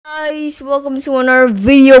guys, welcome to another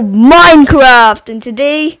video of Minecraft, and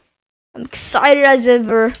today I'm excited as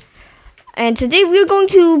ever. And today we're going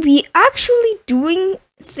to be actually doing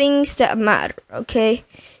things that matter, okay?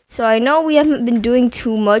 So I know we haven't been doing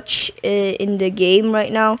too much in the game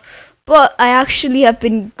right now, but I actually have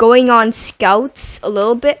been going on scouts a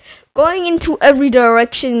little bit, going into every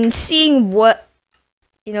direction, seeing what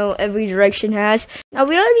every direction has. Now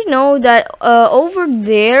we already know that over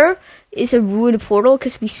there is a ruined portal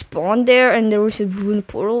because we spawned there and there was a ruined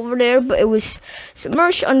portal over there, but it was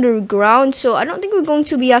submerged underground, so I don't think we're going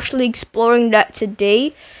to be actually exploring that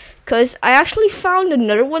today, because I actually found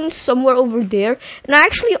another one somewhere over there, and I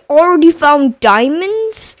actually already found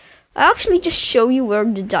diamonds. I'll actually just show you where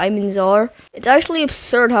the diamonds are. It's actually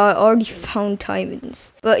absurd how I already found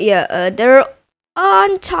diamonds. But yeah, they're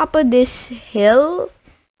on top of this hill.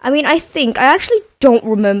 I actually don't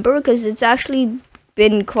remember because it's actually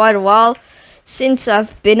been quite a while since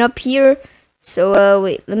I've been up here. So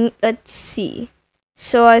wait, let's see.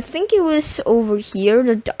 So I think it was over here,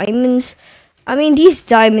 the diamonds. These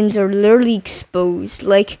diamonds are literally exposed.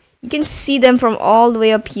 Like, you can see them from all the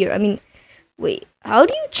way up here. Wait, how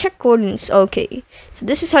do you check coordinates? Okay, so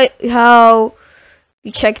this is how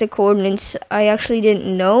you check the coordinates. I actually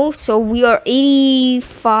didn't know. So we are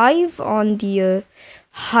 85 on the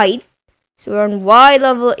height. So we're on Y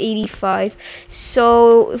level 85.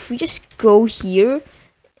 So if we just go here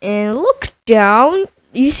and look down,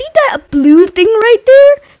 you see that blue thing right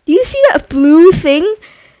there? Do you see that blue thing?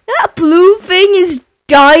 That blue thing is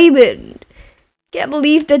diamond. Can't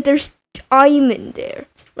believe that there's diamond there.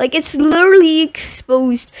 Like, it's literally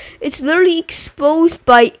exposed. It's literally exposed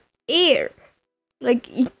by air. Like,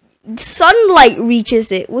 sunlight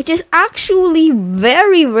reaches it, which is actually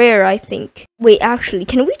very rare, I think. Wait, actually,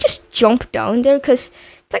 can we just jump down there? Because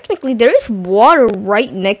technically there is water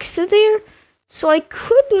right next to there, so I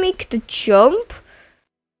could make the jump,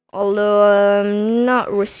 although I'm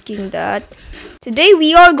not risking that. Today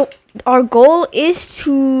our goal is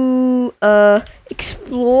to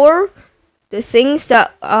explore the things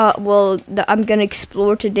that that I'm gonna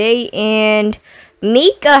explore today, and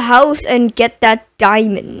make a house and get that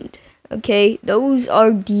diamond. Okay, those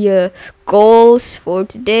are the goals for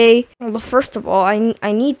today. Well, first of all,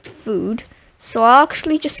 I need food, so I'll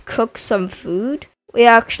actually just cook some food. Wait,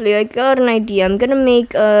 actually, I got an idea. I'm gonna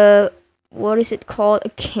make what is it called, a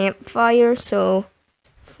campfire, so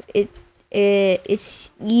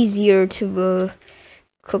it's easier to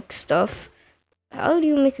cook stuff. How do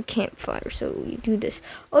you make a campfire? So you do this.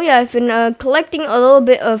 Oh yeah, I've been collecting a little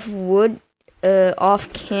bit of wood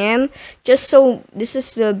off cam, just so this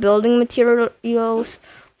is the building materials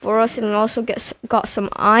for us, and we also got some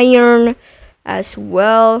iron as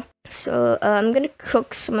well. So I'm gonna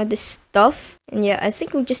cook some of this stuff, and yeah, I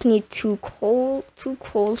think we just need 2 coal. 2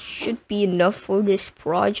 coal should be enough for this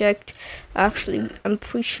project. Actually, I'm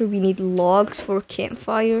pretty sure we need logs for a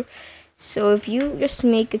campfire. So if you just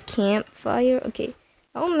make a campfire, okay,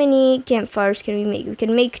 how many campfires can we make? We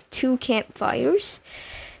can make 2 campfires.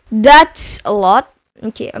 That's a lot.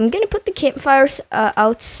 Okay, I'm gonna put the campfires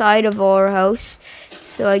outside of our house.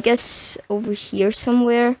 So I guess over here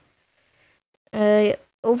somewhere.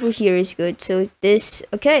 Over here is good. So this,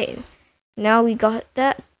 okay. Now we got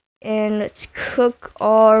that, and let's cook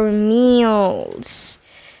our meals.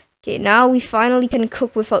 Okay, now we finally can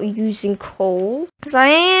cook without using coal, because I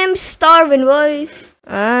am starving, boys.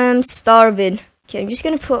 I'm starving. Okay, I'm just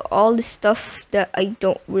gonna put all the stuff that I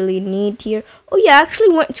don't really need here. Oh yeah, I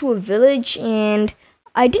actually went to a village and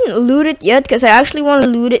I didn't loot it yet because I actually want to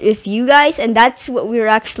loot it with you guys, and that's what we're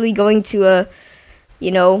actually going to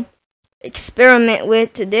experiment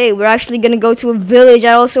with today. We're actually gonna go to a village.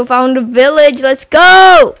 I also found a village. Let's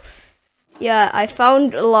go! Yeah, I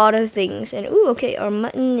found a lot of things, and ooh, okay, our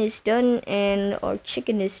mutton is done and our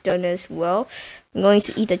chicken is done as well. I'm going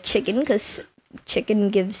to eat the chicken because chicken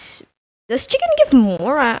gives. Does chicken give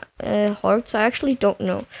more hearts? I actually don't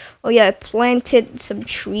know. Oh yeah, I planted some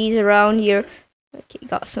trees around here. Okay,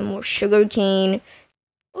 got some more sugar cane.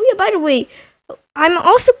 Oh yeah, by the way, I'm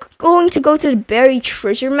also going to go to the buried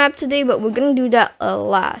treasure map today, but we're gonna do that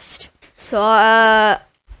last. So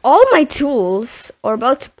all my tools are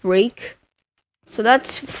about to break, so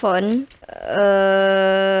that's fun.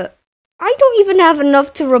 I don't even have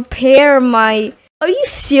enough to repair my. Are you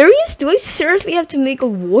serious? Do I seriously have to make a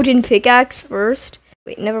wooden pickaxe first?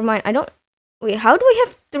 Wait, never mind. Wait, how do I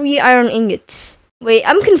have 3 iron ingots? Wait,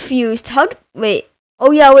 I'm confused. Wait.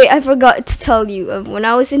 Oh yeah, wait, I forgot to tell you. When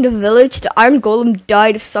I was in the village, the iron golem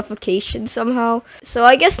died of suffocation somehow. So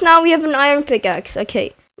I guess now we have an iron pickaxe.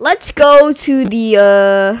 Okay, let's go to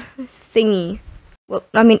the thingy. well,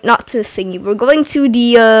 I mean, not to the thingy. We're going to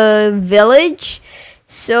the village.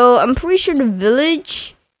 So I'm pretty sure the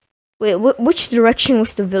village. Wait, which direction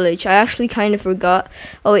was the village? I actually kind of forgot.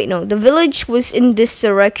 Oh wait, no, the village was in this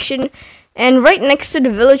direction, and right next to the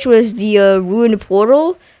village was the ruined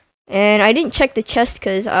portal. And I didn't check the chest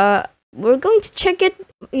because we're going to check it,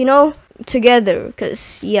 you know, together.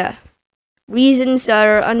 Because yeah, reasons that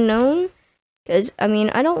are unknown. Because I mean,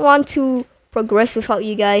 I don't want to progress without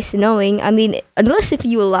you guys knowing. I mean, unless if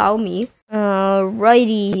you allow me.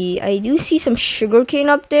 Righty, I do see some sugarcane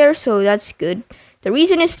up there, so that's good. The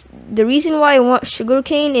reason why I want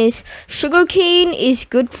sugarcane is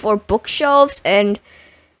good for bookshelves, and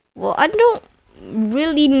well, I don't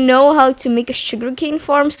really know how to make a sugarcane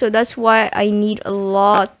farm, so that's why I need a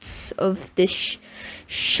lot of this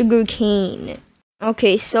sugarcane.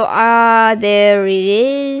 Okay, so there it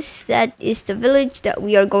is. That is the village that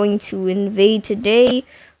we are going to invade today.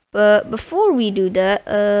 But before we do that,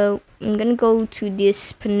 I'm gonna go to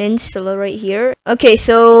this peninsula right here. Okay,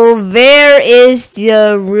 so there is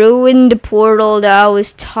the ruined portal that I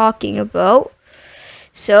was talking about.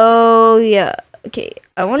 So yeah, okay,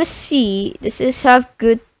 I want to see. Does this have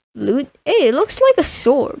good loot? Hey, it looks like a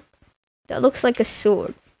sword. That looks like a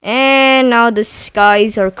sword. And now the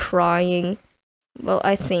skies are crying. Well,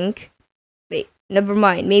 I think. Wait, never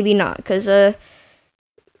mind. Maybe not, because the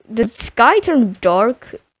sky turned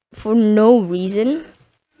dark for no reason.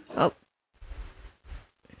 Oh.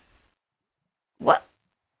 What?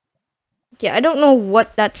 Yeah, I don't know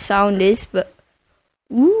what that sound is, but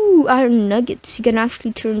ooh, iron nuggets. You can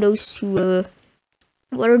actually turn those to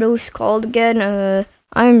what are those called again?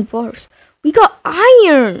 Iron bars. We got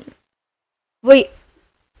iron. Wait,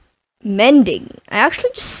 mending. I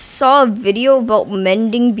actually just saw a video about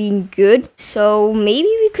mending being good, so maybe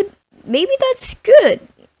that's good.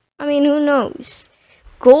 I mean, who knows?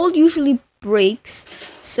 Gold usually breaks,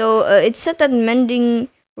 so it said that mending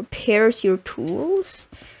repairs your tools.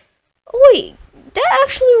 Oh wait, that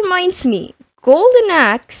actually reminds me. Golden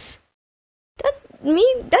axe. That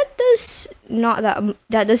does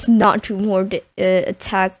not do more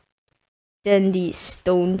attack than the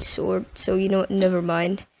stone sword. So you know what? Never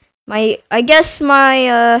mind. I guess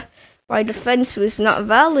my defense was not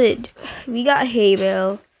valid. We got hay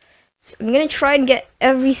bale. So I'm gonna try and get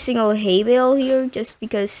every single hay bale here, just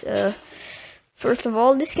because first of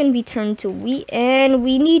all, this can be turned to wheat, and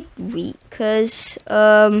we need wheat because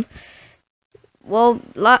well,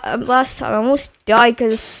 last time I almost died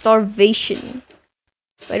because of starvation.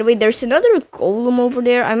 By the way, there's another golem over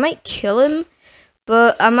there. I might kill him,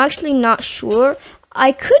 but I'm actually not sure.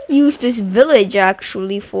 I could use this village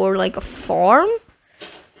actually for like a farm,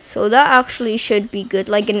 so that actually should be good,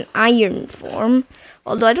 like an iron farm.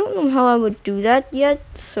 Although I don't know how I would do that yet,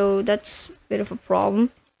 so that's a bit of a problem.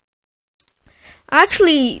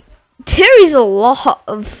 Actually, there is a lot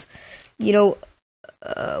of, you know,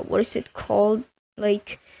 what is it called?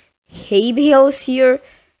 Like hay bales here.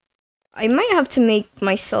 I might have to make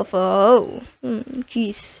myself a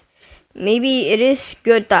jeez. Maybe it is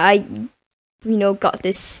good that I, you know, got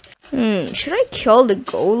this. Should I kill the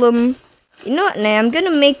golem? You know what? Nah, I'm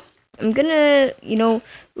gonna, you know,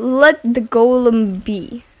 let the golem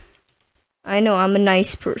be. I know I'm a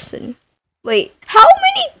nice person. Wait, how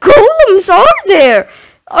many golems are there?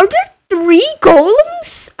 Are there 3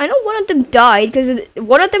 golems? I know one of them died because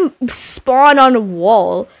one of them spawned on a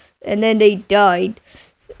wall and then they died.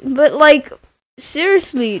 But like,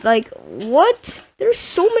 seriously, like what? There's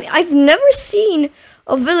so many. I've never seen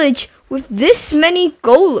a village with this many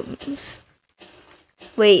golems.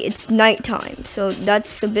 Wait, it's nighttime, so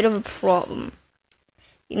that's a bit of a problem.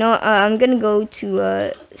 You know, I'm gonna go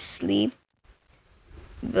to sleep.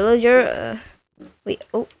 Villager, wait,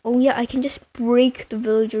 oh yeah, I can just break the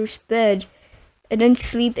villager's bed and then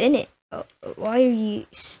sleep in it. Oh, why are you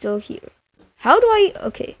still here? How do I?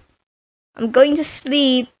 Okay, I'm going to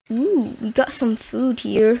sleep. Ooh, we got some food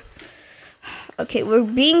here. Okay, we're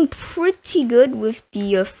being pretty good with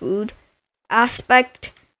the food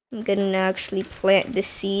aspect. I'm gonna actually plant the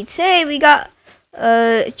seeds. Hey, we got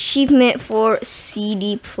achievement for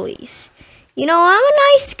seedy place. You know, I'm a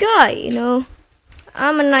nice guy, you know.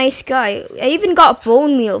 I'm a nice guy. I even got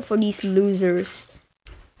bone meal for these losers.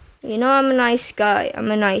 You know, I'm a nice guy. I'm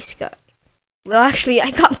a nice guy. Well, actually,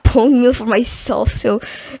 I got bone meal for myself, so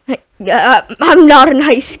I'm not a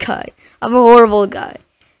nice guy. I'm a horrible guy.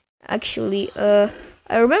 Actually, I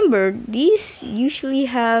remember these usually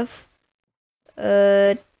have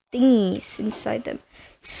thingies inside them.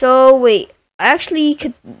 So wait, I actually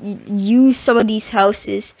could use some of these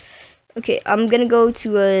houses. Okay, I'm gonna go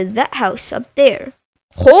to that house up there.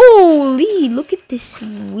 Holy, look at this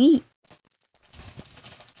wheat.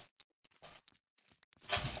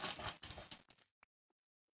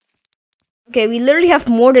 Okay, we literally have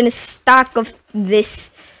more than a stack of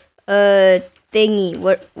this thingy.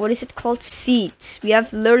 What is it called? Seeds. We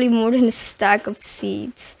have literally more than a stack of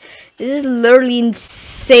seeds. This is literally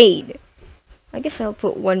insane. I guess I'll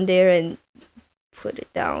put one there and put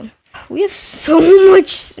it down. We have so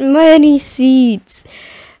many seeds.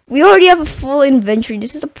 We already have a full inventory.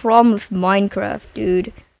 This is the problem with Minecraft,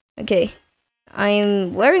 dude. Okay.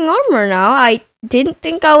 I'm wearing armor now. I didn't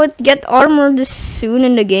think I would get armor this soon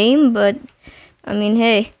in the game, but I mean,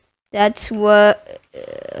 hey, that's what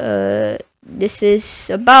this is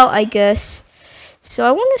about, I guess. So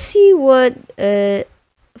I want to see what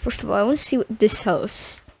first of all, I want to see what this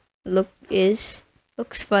house looks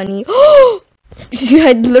funny. I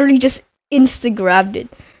literally just insta grabbed it.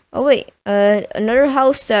 Oh wait, another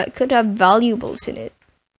house that could have valuables in it.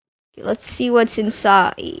 Okay, let's see what's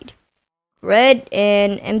inside. Red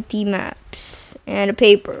and empty maps and a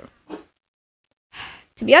paper.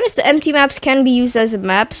 To be honest, the empty maps can be used as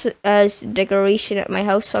maps as decoration at my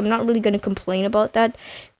house, so I'm not really gonna complain about that.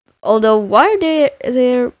 Although, why are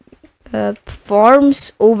there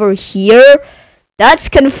farms over here? That's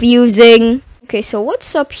confusing. Okay, so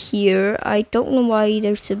what's up here? I don't know why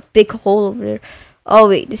there's a big hole over there. Oh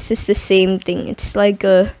wait, this is the same thing. It's like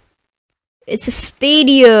it's a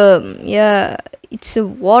stadium. Yeah, it's a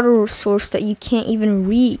water source that you can't even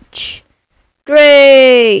reach.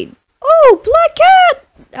 Great. Oh, black cat.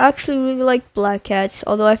 I actually really like black cats,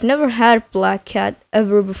 although I've never had black cat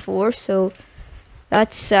ever before, so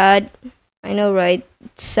that's sad. I know, right?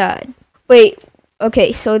 It's sad. Wait,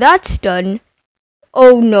 okay, so that's done.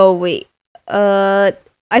 Oh no, wait.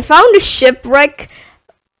 I found a shipwreck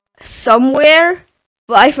somewhere,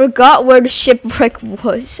 but I forgot where the shipwreck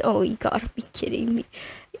was. Oh, you gotta be kidding me.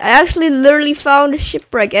 I actually literally found a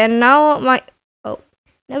shipwreck, and now oh,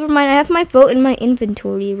 never mind. I have my boat in my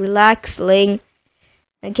inventory. Relax, Ling.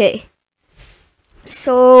 Okay.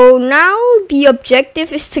 So now the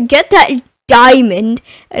objective is to get that diamond,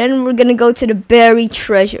 and then we're gonna go to the buried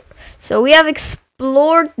treasure. So we have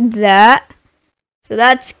explored that. So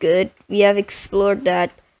that's good. We have explored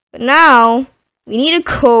that. But now we need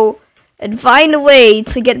to go and find a way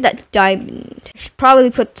to get that diamond. I should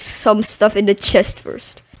probably put some stuff in the chest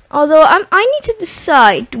first. Although I need to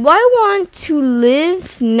decide, do I want to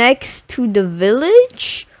live next to the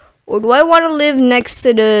village? Or do I want to live next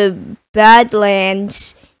to the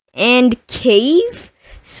Badlands and cave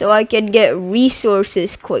so I can get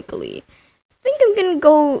resources quickly? I think I'm gonna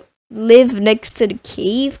go live next to the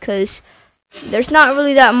cave because there's not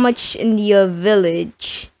really that much in the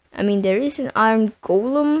village. I mean, there is an iron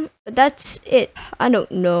golem, but that's it. I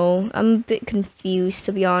don't know. I'm a bit confused,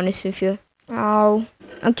 to be honest with you. Ow.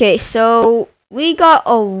 Okay, so we got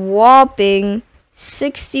a whopping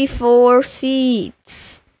 64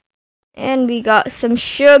 seeds. And we got some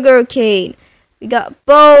sugar cane. We got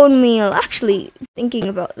bone meal. Actually, thinking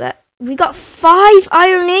about that, we got 5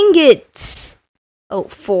 iron ingots. Oh,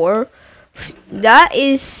 4. That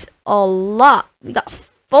is a lot. We got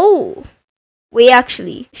 4. Wait,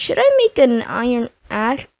 actually, should I make an iron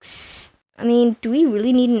axe? I mean, do we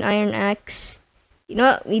really need an iron axe? You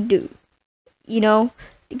know what? We do. You know,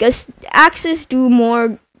 because axes do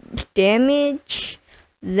more damage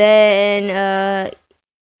than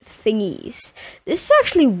thingies. This is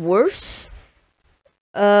actually worse.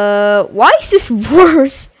 Why is this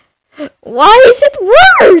worse? Why is it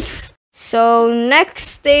worse? So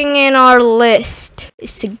next thing in our list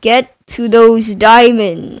is to get to those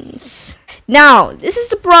diamonds. Now, this is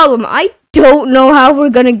the problem. I don't know how we're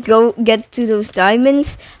gonna go get to those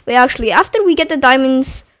diamonds. But actually, after we get the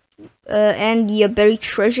diamonds and the buried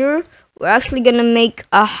treasure, we're actually gonna make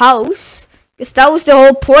a house. Because that was the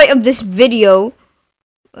whole point of this video.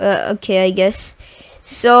 Okay, I guess.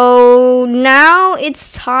 So now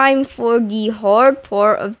it's time for the hard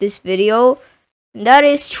part of this video. And that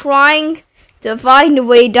is trying to find a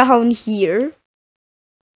way down here.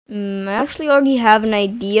 I actually already have an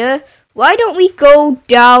idea. Why don't we go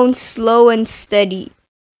down slow and steady?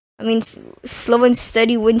 I mean, slow and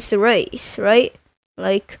steady wins the race, right?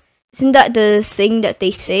 Like, isn't that the thing that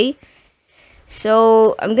they say?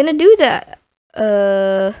 So, I'm gonna do that.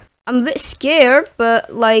 I'm a bit scared,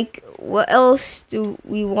 but, like, what else do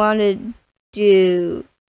we want to do?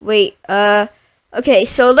 Wait, okay,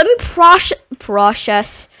 so let me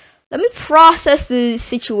process the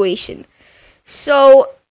situation.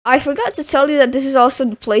 So, I forgot to tell you that this is also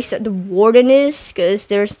the place that the warden is, because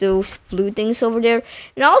there's those blue things over there.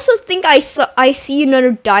 And I also think I see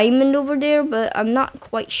another diamond over there, but I'm not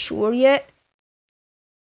quite sure yet.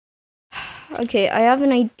 Okay, I have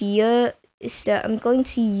an idea. Is that I'm going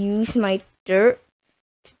to use my dirt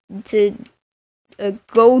to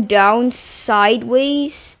go down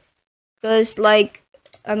sideways. Because, like,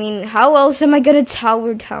 I mean, how else am I gonna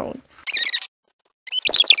tower down?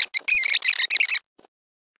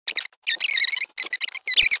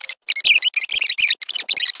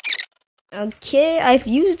 Okay, I've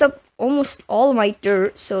used up almost all my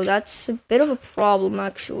dirt, so that's a bit of a problem,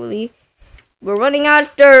 actually. We're running out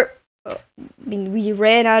of dirt. I mean, we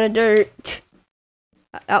ran out of dirt.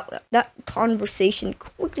 That conversation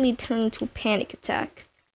quickly turned into a panic attack.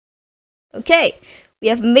 Okay, we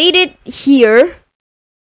have made it here,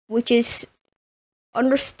 which is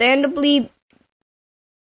understandably...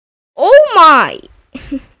 Oh my!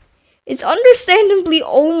 It's understandably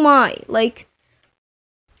oh my. Like,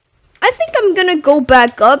 I think I'm gonna go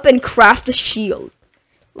back up and craft a shield.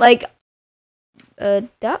 Like,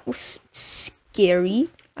 that was scary.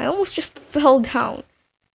 I almost just fell down.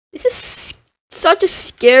 This is such a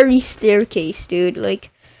scary staircase, dude. Like,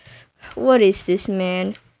 what is this,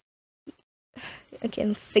 man? Okay,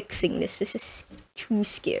 I'm fixing this. This is too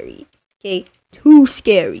scary. Okay, too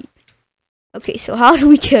scary. Okay, so how do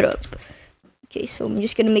we get up? Okay, so I'm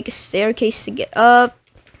just gonna make a staircase to get up.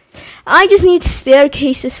 I just need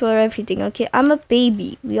staircases for everything, okay? I'm a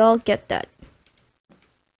baby. We all get that.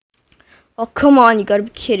 Oh, come on. You gotta be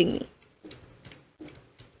kidding me.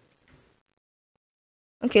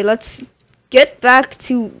 Okay, let's get back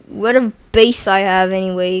to whatever base I have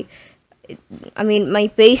anyway. I mean, my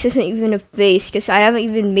base isn't even a base because I haven't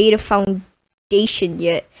even made a foundation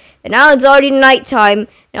yet. And now it's already nighttime.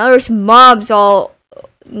 Now there's mobs all,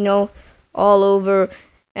 all over.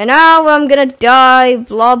 And now I'm gonna die,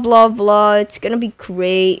 blah blah blah. It's gonna be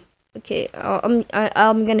great. Okay, I'm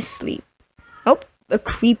gonna sleep. Oh, a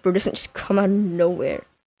creeper doesn't just come out of nowhere.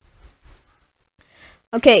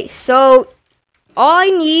 Okay, so all I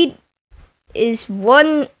need is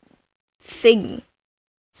one thing.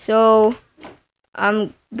 So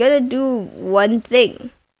I'm gonna do one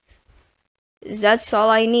thing. That's all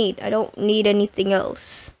I need. I don't need anything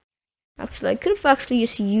else. Actually, I could have actually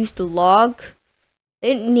just used the log. I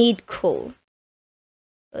didn't need coal.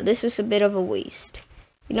 But this was a bit of a waste.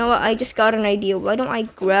 You know what? I just got an idea. Why don't I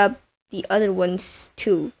grab the other ones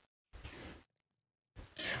too?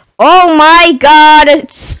 Oh my god!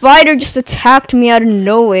 A spider just attacked me out of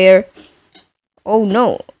nowhere. Oh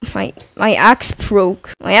no. My axe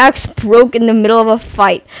broke. My axe broke in the middle of a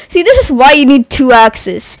fight. See, this is why you need 2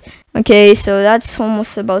 axes. Okay, so that's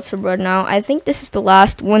almost about to run out. I think this is the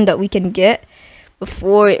last one that we can get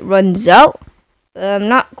before it runs out. I'm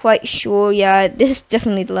not quite sure. Yeah, this is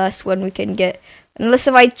definitely the last one we can get. Unless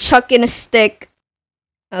if I chuck in a stick.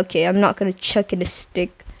 Okay, I'm not gonna chuck in a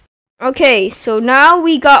stick. Okay, so now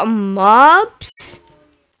we got mobs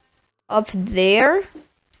up there,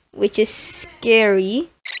 which is scary.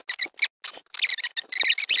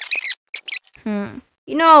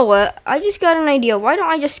 You know what? I just got an idea. Why don't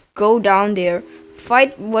I just go down there,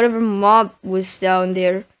 fight whatever mob was down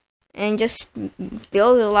there, and just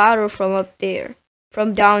build a ladder from up there.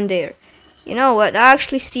 From down there. You know what? That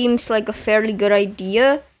actually seems like a fairly good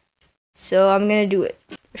idea. So I'm gonna do it.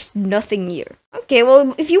 There's nothing here. Okay,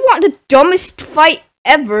 well, if you want the dumbest fight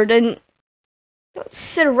ever, then don't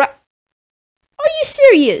sit around. Are you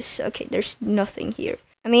serious? Okay, there's nothing here.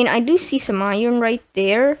 I mean, I do see some iron right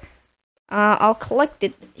there. I'll collect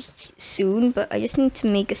it soon, but I just need to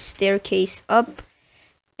make a staircase up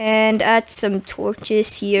and add some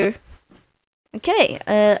torches here. Okay,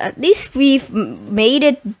 at least we've made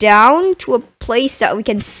it down to a place that we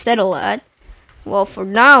can settle at. Well, for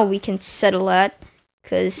now we can settle at,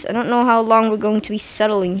 because I don't know how long we're going to be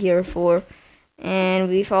settling here for. And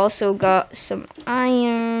we've also got some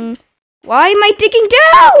iron. Why am I digging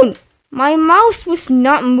down? My mouse was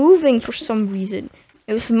not moving for some reason.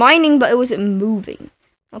 It was mining, but it wasn't moving.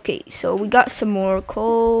 Okay, so we got some more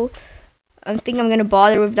coal. I think I'm gonna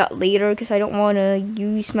bother with that later because I don't want to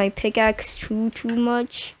use my pickaxe too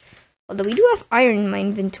much. Although we do have iron in my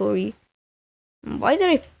inventory. Why did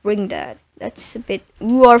I bring that? That's a bit...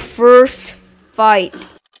 Ooh, our first fight.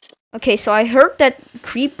 Okay, so I heard that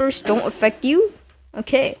creepers don't affect you.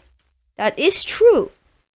 Okay, that is true.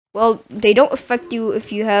 Well, they don't affect you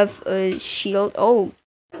if you have a shield. Oh,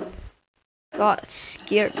 God, that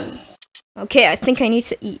scared me. Okay, I think I need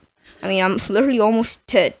to eat. I mean, I'm literally almost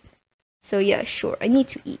dead. So yeah, sure, I need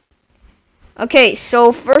to eat. Okay,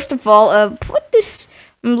 so first of all, I'm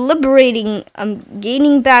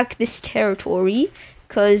gaining back this territory.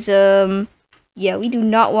 Because, yeah, we do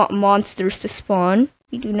not want monsters to spawn.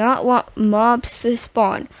 We do not want mobs to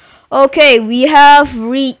spawn. Okay, we have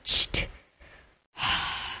reached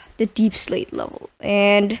the deep slate level.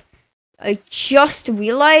 And I just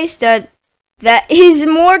realized that That is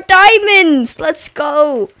more diamonds. Let's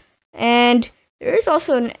go. And there's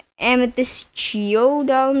also an amethyst geo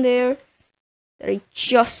down there that I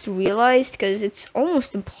just realized, because it's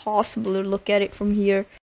almost impossible to look at it from here.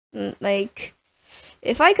 Like,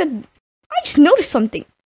 if I could, I just noticed something.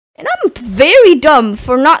 And I'm very dumb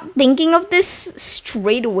for not thinking of this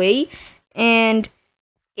straight away. And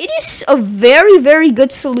it is a very, very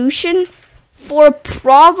good solution for a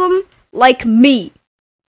problem like me.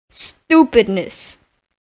 Stupidness.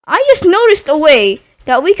 I just noticed a way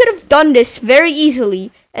that we could have done this very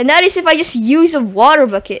easily. And that is if I just use a water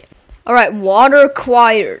bucket. Alright, water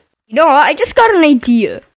acquired. You know what? I just got an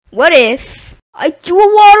idea. What if I do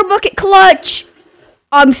a water bucket clutch?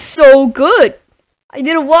 I'm so good. I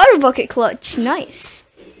did a water bucket clutch. Nice.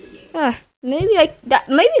 Maybe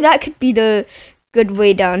that could be the good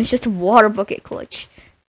way down. It's just a water bucket clutch.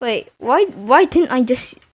 Wait, why didn't I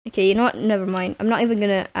just... Okay, you know what? Never mind. I'm not even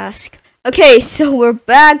gonna ask. Okay, so we're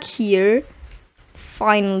back here.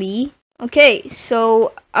 Finally. Okay,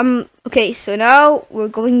 so so now we're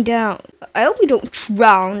going down. I hope we don't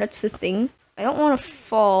drown, that's the thing. I don't want to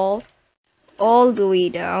fall all the way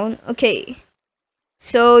down. Okay.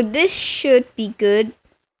 So this should be good,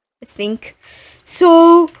 I think.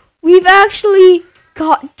 So we've actually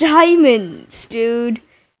got diamonds, dude.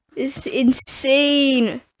 This is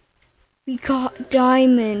insane. We got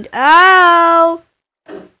diamond. Ow!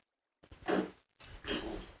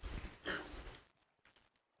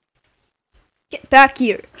 Get back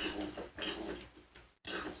here.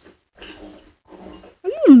 Are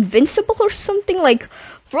you invincible or something? Like,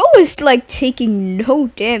 bro is like taking no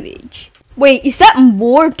damage. Wait, is that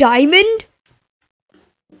more diamond?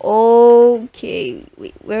 Okay,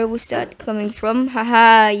 wait, where was that coming from?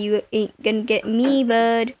 Haha, you ain't gonna get me,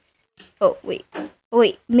 bud. Oh, wait. Oh,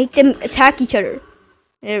 wait, make them attack each other.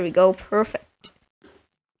 There we go, perfect.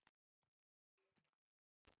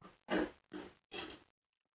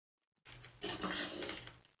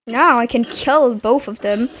 Now I can kill both of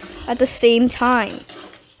them at the same time.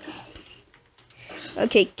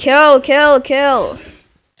 Okay, kill.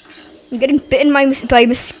 I'm getting bitten by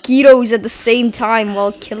mosquitoes at the same time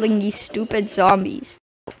while killing these stupid zombies.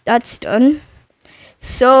 That's done.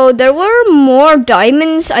 So there were more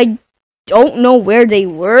diamonds. I don't know where they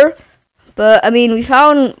were. But, I mean, we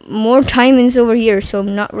found more diamonds over here, so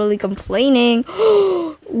I'm not really complaining.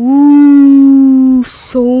 Ooh,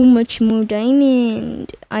 so much more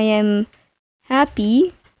diamond. I am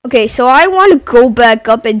happy. Okay, so I want to go back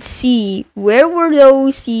up and see where were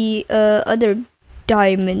the other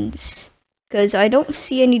diamonds. Because I don't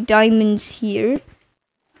see any diamonds here.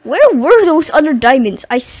 Where were those other diamonds?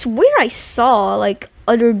 I swear I saw, like,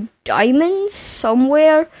 other diamonds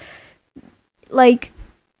somewhere. Like...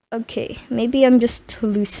 Okay, maybe I'm just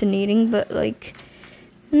hallucinating, but like,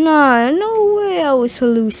 nah, no way I was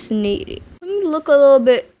hallucinating. Let me look a little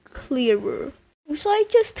bit clearer. Was I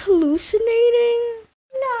just hallucinating?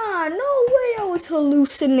 Nah, no way I was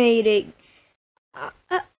hallucinating. I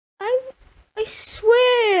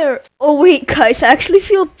swear. Oh wait, guys, I actually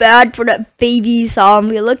feel bad for that baby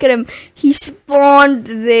zombie. Look at him. He spawned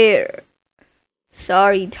there.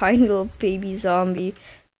 Sorry, tiny little baby zombie.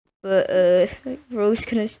 But, Rose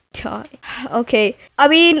gonna die. Okay, I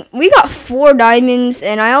mean, we got 4 diamonds,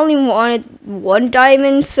 and I only wanted 1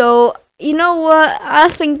 diamond, so, you know what? I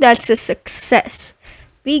think that's a success.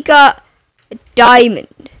 We got a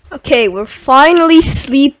diamond. Okay, we're finally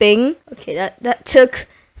sleeping. Okay, that took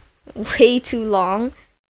way too long.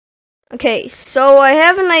 Okay, so I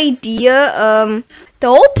have an idea. The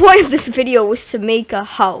whole point of this video was to make a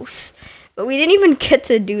house, but we didn't even get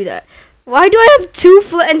to do that. Why do I have 2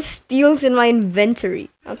 flint and steels in my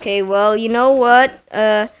inventory? Okay, well, you know what?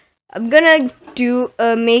 I'm gonna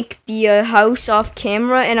make the house off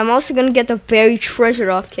camera, and I'm also gonna get the buried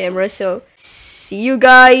treasure off camera. So, see you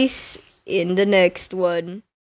guys in the next one.